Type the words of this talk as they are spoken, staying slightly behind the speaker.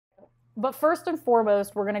But first and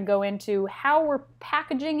foremost, we're going to go into how we're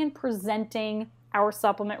packaging and presenting our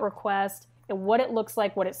supplement request and what it looks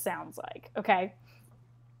like, what it sounds like, okay?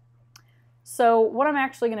 So what I'm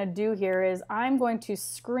actually going to do here is I'm going to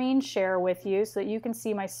screen share with you so that you can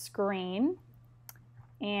see my screen.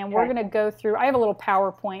 And we're going to go through, I have a little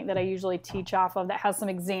PowerPoint that I usually teach off of that has some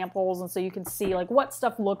examples, and so you can see like what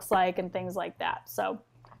stuff looks like and things like that. So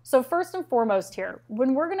first and foremost here,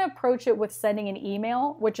 when we're going to approach it with sending an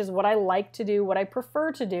email, which is what I like to do, what I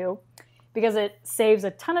prefer to do, because it saves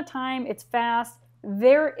a ton of time, it's fast,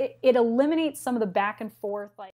 it eliminates some of the back and forth, like